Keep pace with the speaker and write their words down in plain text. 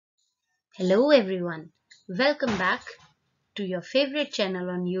Hello everyone, welcome back to your favorite channel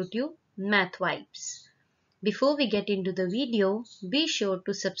on YouTube, Math Vibes. Before we get into the video, be sure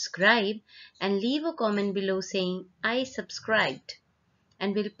to subscribe and leave a comment below saying I subscribed,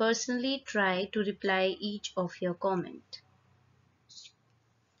 and will personally try to reply each of your comment.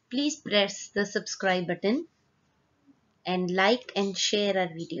 Please press the subscribe button and like and share our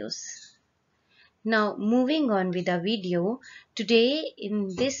videos. Now moving on with our video, today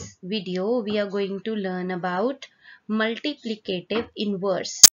in this video we are going to learn about multiplicative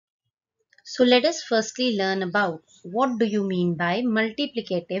inverse. So let us firstly learn about what do you mean by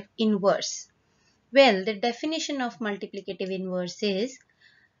multiplicative inverse. Well, the definition of multiplicative inverse is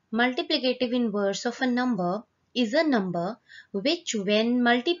multiplicative inverse of a number is a number which when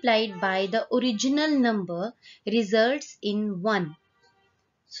multiplied by the original number results in 1.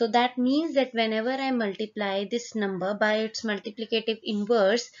 So that means that whenever I multiply this number by its multiplicative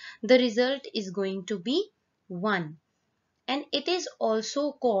inverse, the result is going to be 1. And it is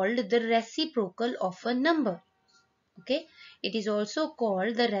also called the reciprocal of a number. Okay, it is also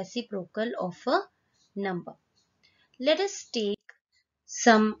called the reciprocal of a number. Let us take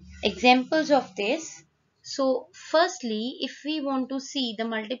some examples of this. So firstly, if we want to see the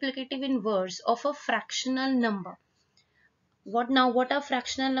multiplicative inverse of a fractional number, what are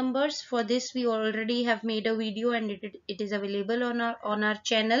fractional numbers? For this we already have made a video and it is available on our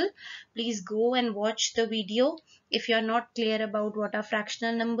channel. Please go and watch the video if you are not clear about what are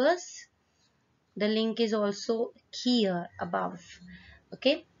fractional numbers. The link is also here above.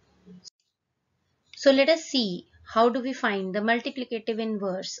 Okay, so let us see how do we find the multiplicative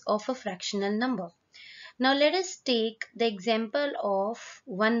inverse of a fractional number. Now let us take the example of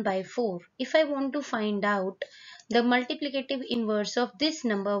 1 by 4. If I want to find out the multiplicative inverse of this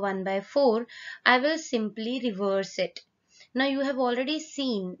number 1 by 4, I will simply reverse it. Now you have already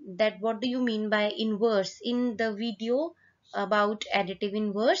seen that what do you mean by inverse in the video about additive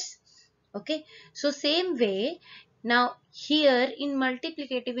inverse. Okay, so same way, now here in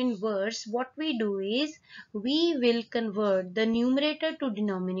multiplicative inverse what we do is we will convert the numerator to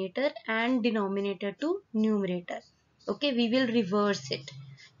denominator and denominator to numerator. Okay, we will reverse it.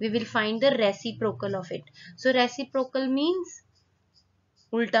 We will find the reciprocal of it. So reciprocal means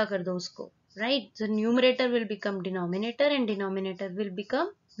ulta kar do usko, right? So numerator will become denominator and denominator will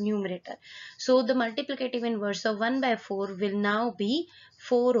become numerator. So the multiplicative inverse of 1 by 4 will now be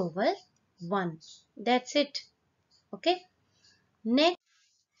 4 over 1. That's it. Okay. Next,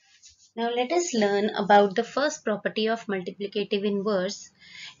 now let us learn about the first property of multiplicative inverse.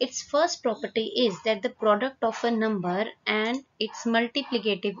 Its first property is that the product of a number and its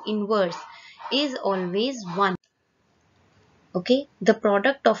multiplicative inverse is always 1. Okay, the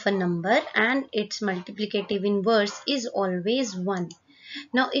product of a number and its multiplicative inverse is always 1.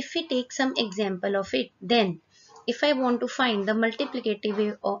 Now if we take some example of it, then if I want to find the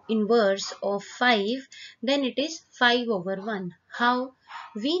multiplicative inverse of 5, then it is 5 over 1. How?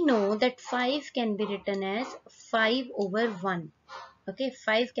 We know that 5 can be written as 5 over 1. Okay,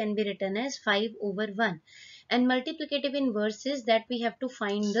 5 can be written as 5 over 1. And multiplicative inverse is that we have to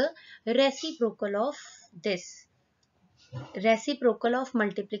find the reciprocal of this. Reciprocal of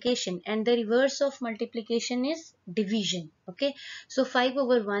multiplication, and the reverse of multiplication is division. Okay, so 5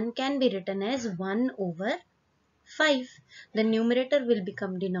 over 1 can be written as 1 over 5. The numerator will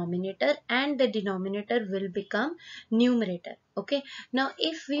become denominator and the denominator will become numerator. Okay, now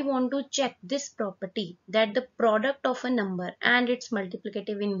if we want to check this property that the product of a number and its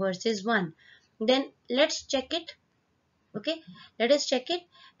multiplicative inverse is 1, then let's check it. Okay, let us check it.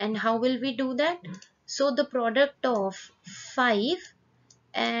 And how will we do that? So the product of 5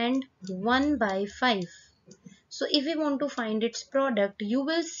 and 1 by 5. So if we want to find its product, you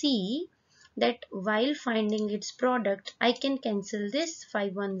will see that while finding its product, I can cancel this.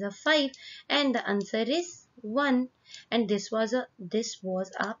 5 ones are 5 and the answer is 1. And this was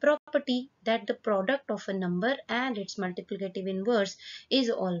our property that the product of a number and its multiplicative inverse is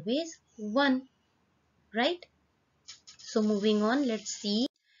always 1, right? So moving on, let's see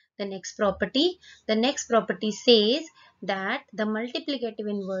the next property. The next property says that the multiplicative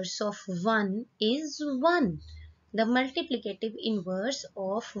inverse of 1 is 1. The multiplicative inverse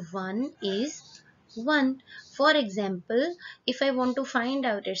of 1 is 1. For example, if I want to find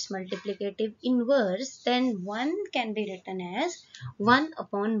out its multiplicative inverse, then 1 can be written as 1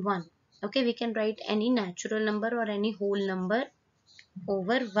 upon 1. Okay, we can write any natural number or any whole number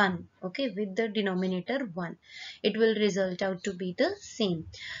over 1, okay, with the denominator 1. It will result out to be the same.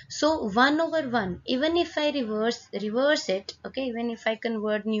 So 1 over 1, even if I reverse it, okay, even if I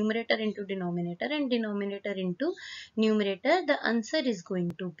convert numerator into denominator and denominator into numerator, the answer is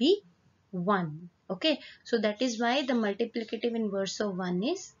going to be 1. Okay, so that is why the multiplicative inverse of 1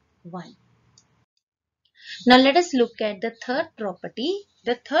 is 1. Now let us look at the third property.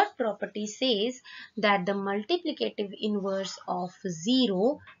 The third property says that the multiplicative inverse of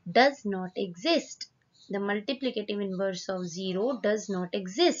 0 does not exist. The multiplicative inverse of 0 does not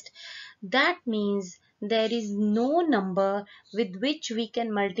exist. That means there is no number with which we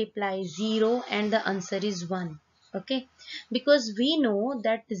can multiply 0 and the answer is 1. Okay, because we know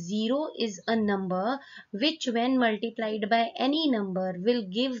that 0 is a number which when multiplied by any number will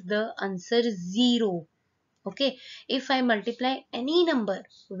give the answer 0. Okay, if I multiply any number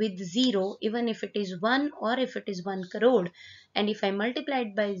with 0, even if it is 1 or if it is 1 crore, and if I multiply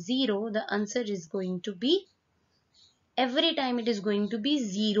it by 0, the answer is going to be, every time it is going to be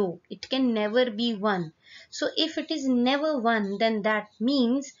 0. It can never be 1. So if it is never 1, then that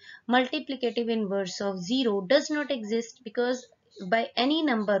means multiplicative inverse of 0 does not exist, because by any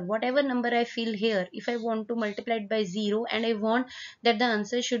number, whatever number I fill here, if I want to multiply it by 0 and I want that the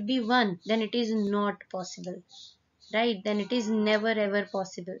answer should be 1, then it is not possible. Right? Then it is never ever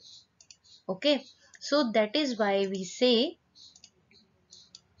possible. Okay. So that is why we say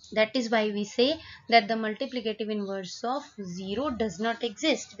that the multiplicative inverse of 0 does not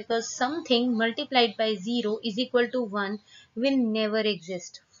exist, because something multiplied by 0 is equal to 1 will never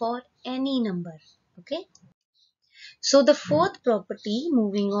exist for any number. Okay. So the fourth property,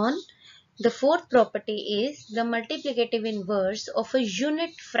 moving on, the fourth property is the multiplicative inverse of a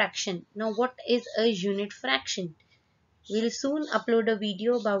unit fraction. Now what is a unit fraction? We'll soon upload a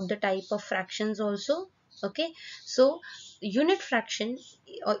video about the type of fractions also. Okay, so unit fraction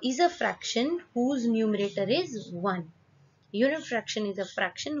is a fraction whose numerator is 1. Unit fraction is a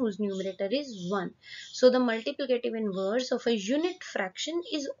fraction whose numerator is 1. So the multiplicative inverse of a unit fraction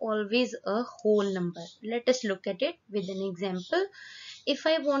is always a whole number. Let us look at it with an example. If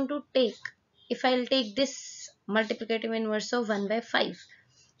I'll take this multiplicative inverse of 1 by 5.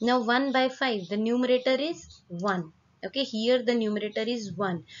 Now 1 by 5, the numerator is 1. Okay, here the numerator is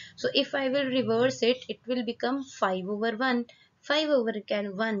 1. So if I will reverse it, it will become 5 over 1. 5 over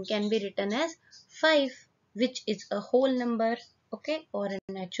 1 can be written as 5, which is a whole number, okay, or a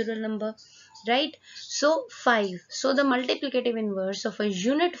natural number, right? So 5. So the multiplicative inverse of a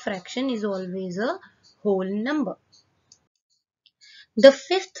unit fraction is always a whole number. The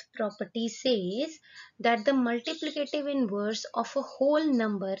fifth property says that the multiplicative inverse of a whole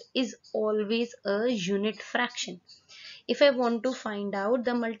number is always a unit fraction. If I want to find out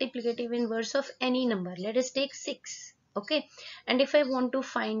the multiplicative inverse of any number, let us take 6, okay, and if I want to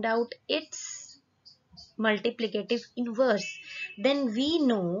find out its multiplicative inverse, then we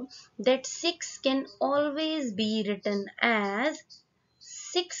know that 6 can always be written as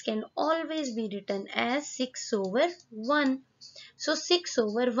 6 over 1. So 6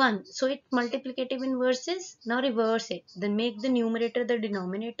 over 1. So it multiplicative inverse is, now reverse it. Then make the numerator the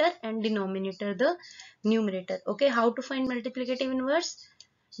denominator and denominator the numerator. Okay, how to find multiplicative inverse?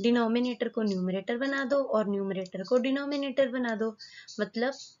 Denominator को numerator बना दो और numerator को denominator बना दो.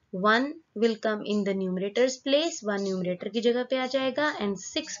 मतलब 1 will come in the numerator's place, 1 numerator की जगह पे आ जाएगा, and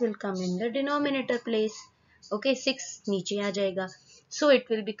 6 will come in the denominator place. Okay, 6 नीचे आ जाएगा. So it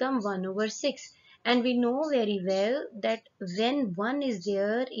will become 1 over 6. And we know very well that when 1 is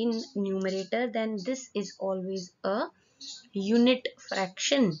there in numerator, then this is always a unit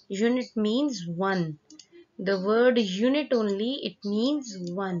fraction. Unit means 1. The word unit only, it means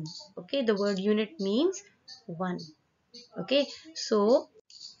 1. Okay, the word unit means 1. Okay, so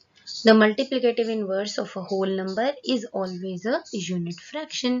the multiplicative inverse of a whole number is always a unit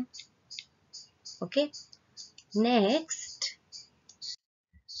fraction. Okay, next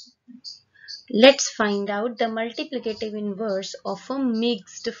let's find out the multiplicative inverse of a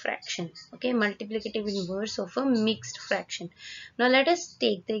mixed fraction. Okay, multiplicative inverse of a mixed fraction. Now let us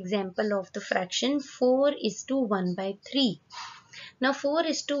take the example of the fraction 4 is to 1 by 3. Now 4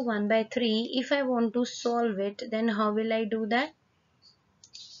 is to 1 by 3, if I want to solve it, then how will I do that?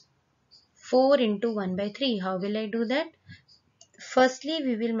 4 into 1 by 3, how will I do that? Firstly,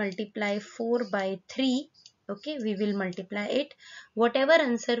 we will multiply 4 by 3. Okay, we will multiply it. Whatever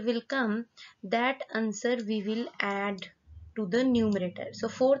answer will come, that answer we will add to the numerator. So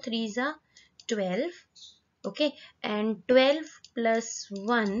 4 3s are 12. Okay, and 12 plus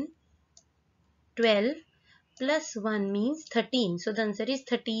 1, 12 plus 1 means 13. So the answer is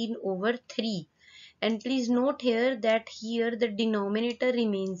 13 over 3. And please note here that here the denominator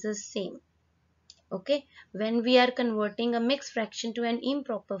remains the same. Okay, when we are converting a mixed fraction to an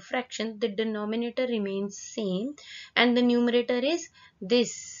improper fraction, the denominator remains same and the numerator is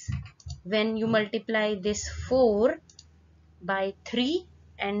this. When you multiply this 4 by 3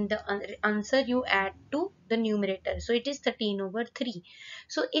 and the answer you add to the numerator. So it is 13/3.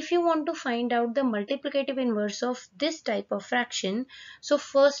 So if you want to find out the multiplicative inverse of this type of fraction, so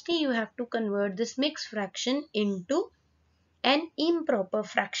firstly you have to convert this mixed fraction into an improper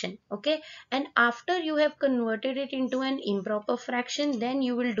fraction. Okay, and after you have converted it into an improper fraction, then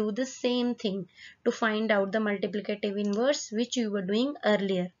you will do the same thing to find out the multiplicative inverse which you were doing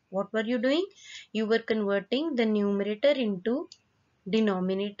earlier. What were you doing? You were converting the numerator into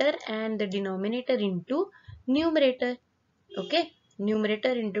denominator and the denominator into numerator. Okay,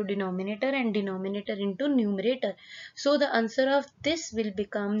 numerator into denominator and denominator into numerator. So the answer of this will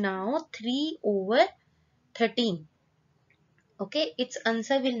become now 3/13. Okay, its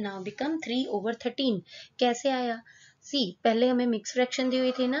answer will now become 3/13. कैसे आया? See, पहले हमें mix fraction दी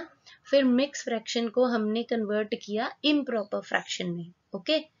हुई थी ना, फिर mix fraction को हमने कन्वर्ट किया इम्प्रॉपर फ्रैक्शन में.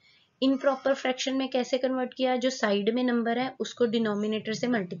 ओके, इम्प्रॉपर फ्रैक्शन में कैसे कन्वर्ट किया? जो साइड में नंबर है उसको डिनोमिनेटर से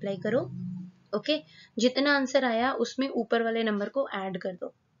मल्टीप्लाई करो. ओके, जितना आंसर आया उसमें ऊपर वाले नंबर को ऐड कर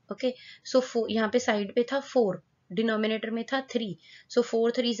दो. ओके, सो यहाँ पे साइड पे था 4, डिनोमिनेटर में था 3. सो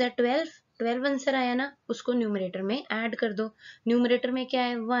 4 3 ज़ा 12 आंसर आया ना, उसको न्यूमरेटर में ऐड कर दो. न्यूमरेटर में क्या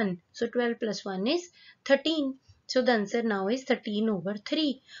है? 1. सो 12 + 1 is 13. So the answer now is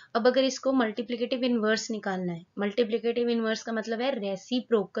 13/3. अब अगर इसको मल्टीप्लिकेटिव इनवर्स निकालना है, मल्टीप्लिकेटिव इनवर्स का मतलब है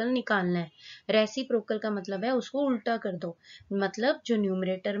रेसिप्रोकल निकालना है. रेसिप्रोकल का मतलब है उसको उल्टा कर दो. मतलब जो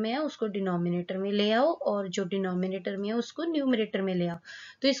न्यूमरेटर में है उसको डिनोमिनेटर में ले आओ और जो डिनोमिनेटर में है उसको न्यूमरेटर में ले आओ.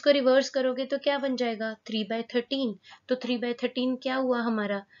 तो इसको रिवर्स करोगे तो क्या बन जाएगा? 3/13. तो 3/13 क्या हुआ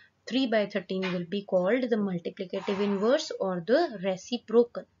हमारा? 3/13 will be called the multiplicative inverse or the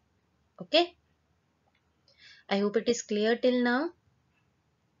reciprocal. Okay, I hope it is clear till now.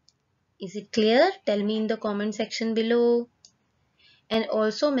 Is it clear? Tell me in the comment section below, and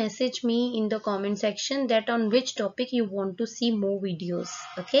also message me in the comment section that on which topic you want to see more videos.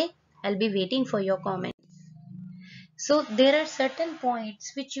 Okay, I'll be waiting for your comments. So there are certain points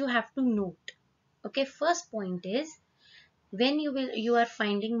which you have to note. Okay, first point is, when you are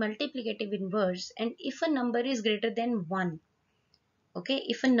finding multiplicative inverse, and if a number is greater than 1, okay,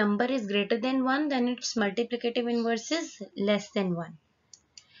 if a number is greater than 1, then its multiplicative inverse is less than 1,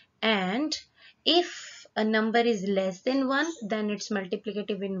 and if a number is less than 1, then its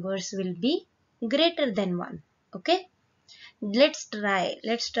multiplicative inverse will be greater than 1. Okay, let's try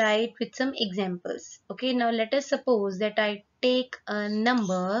it with some examples. Okay, now let us suppose that I take a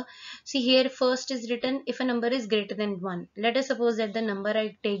number. See, here first is written if a number is greater than 1. Let us suppose that the number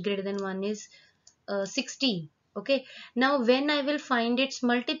I take greater than 1 is 16. Okay, now when I will find its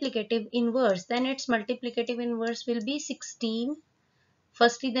multiplicative inverse, then its multiplicative inverse will be 16.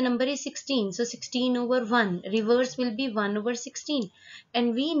 Firstly, the number is 16, so 16/1. Reverse will be 1/16.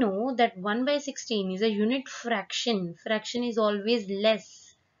 And we know that 1/16 is a unit fraction. Fraction is always less,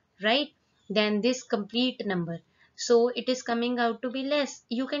 right, than this complete number. So it is coming out to be less.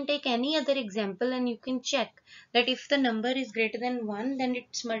 You can take any other example and you can check that if the number is greater than 1, then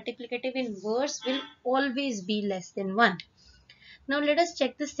its multiplicative inverse will always be less than 1. Now let us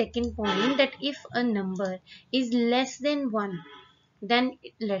check the second point, that if a number is less than 1, then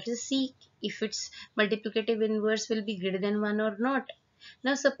let us see if its multiplicative inverse will be greater than 1 or not.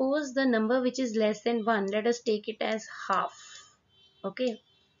 Now suppose the number which is less than 1, let us take it as half. Okay,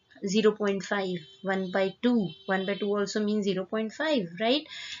 0.5, 1/2. 1/2 also means 0.5, right?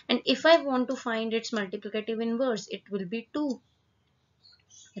 And if I want to find its multiplicative inverse, it will be 2.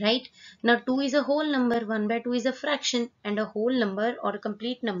 Right? Now 2 is a whole number, 1/2 is a fraction, and a whole number or a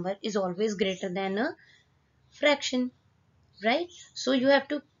complete number is always greater than a fraction. Right? So you have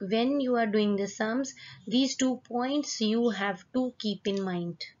to, when you are doing the sums, these 2 points you have to keep in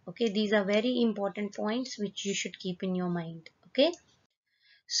mind. Okay, these are very important points which you should keep in your mind. Okay,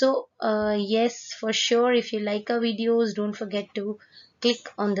 so yes, for sure, if you like our videos, don't forget to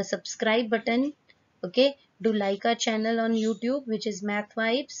click on the subscribe button. Okay, do like our channel on YouTube, which is Math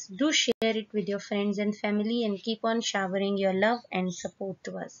Vibes. Do share it with your friends and family, and keep on showering your love and support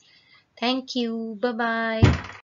to us. Thank you. Bye bye.